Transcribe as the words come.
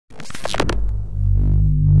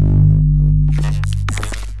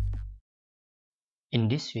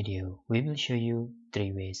this video, we will show you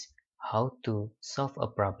 3 ways how to solve a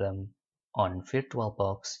problem on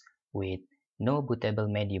VirtualBox with no bootable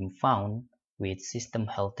medium found with system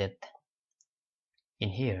halted. In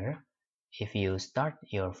here, if you start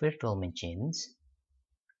your virtual machines,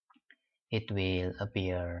 it will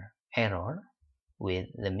appear error with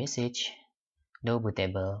the message no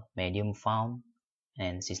bootable medium found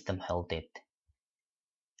and system halted,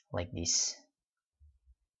 like this.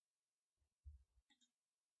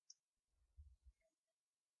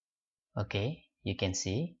 Okay, you can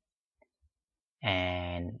see,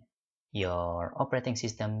 and your operating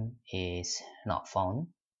system is not found.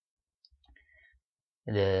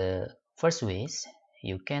 The first ways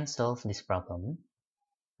you can solve this problem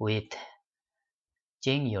with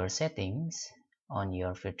change your settings on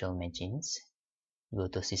your virtual machines. Go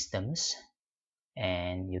to systems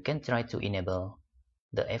and you can try to enable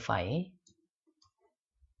the FI.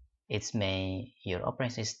 It's may your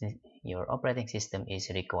operating system is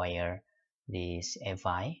require this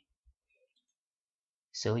FI,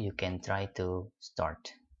 so you can try to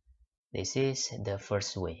start. This is the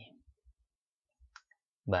first way,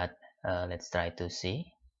 but let's try to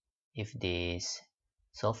see if this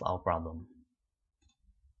solve our problem.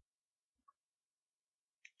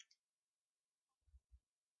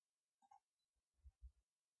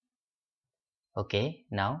 Okay,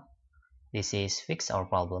 now this is fix our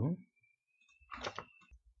problem,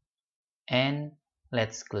 and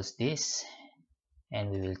let's close this and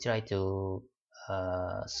we will try to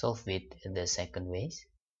solve it the second ways.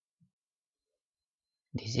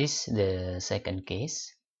 This is the second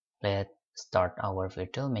case. Let's start our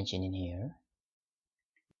virtual machine in here.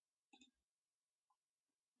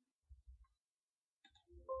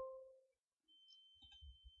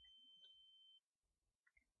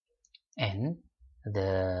 And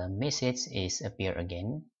the message is appear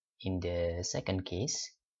again in the second case.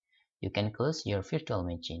 You can close your virtual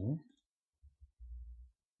machine.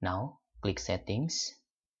 Now click settings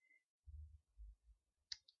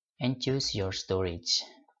and choose your storage.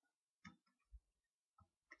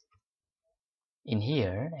 In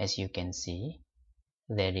here, as you can see,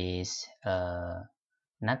 there is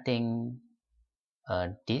nothing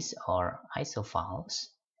disk or ISO files.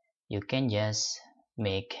 You can just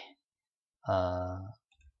make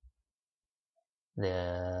the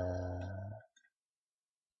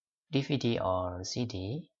DVD or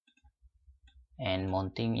CD and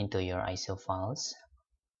mounting into your ISO files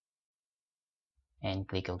and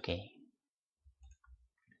click OK.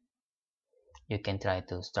 You can try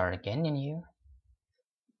to start again in here.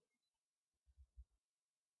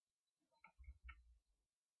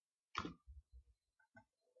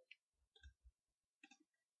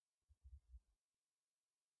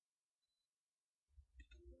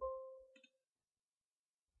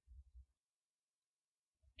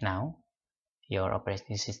 Now your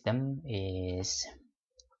operating system is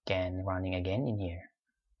running again in here.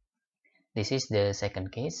 This is the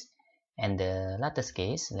second case, and the latest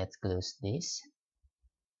case. Let's close this.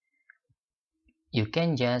 You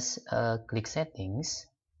can just click settings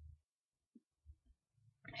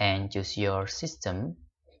and choose your system.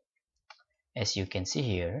 As you can see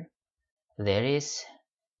here, there is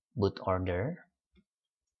boot order.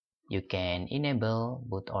 You can enable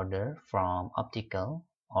boot order from optical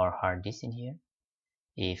or hard disk in here.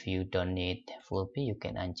 If you don't need full P, you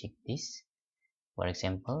can uncheck this. For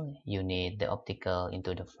example, you need the optical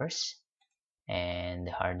into the first and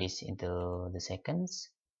the hard disk into the seconds,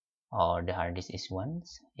 or the hard disk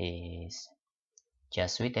is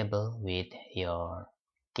just suitable with your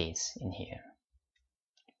case in here.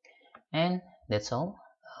 And that's all.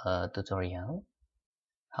 Tutorial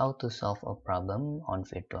how to solve a problem on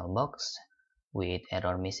VirtualBox with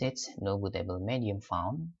error message no bootable medium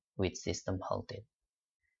found with system halted.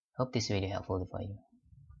 Hope this video helpful for you.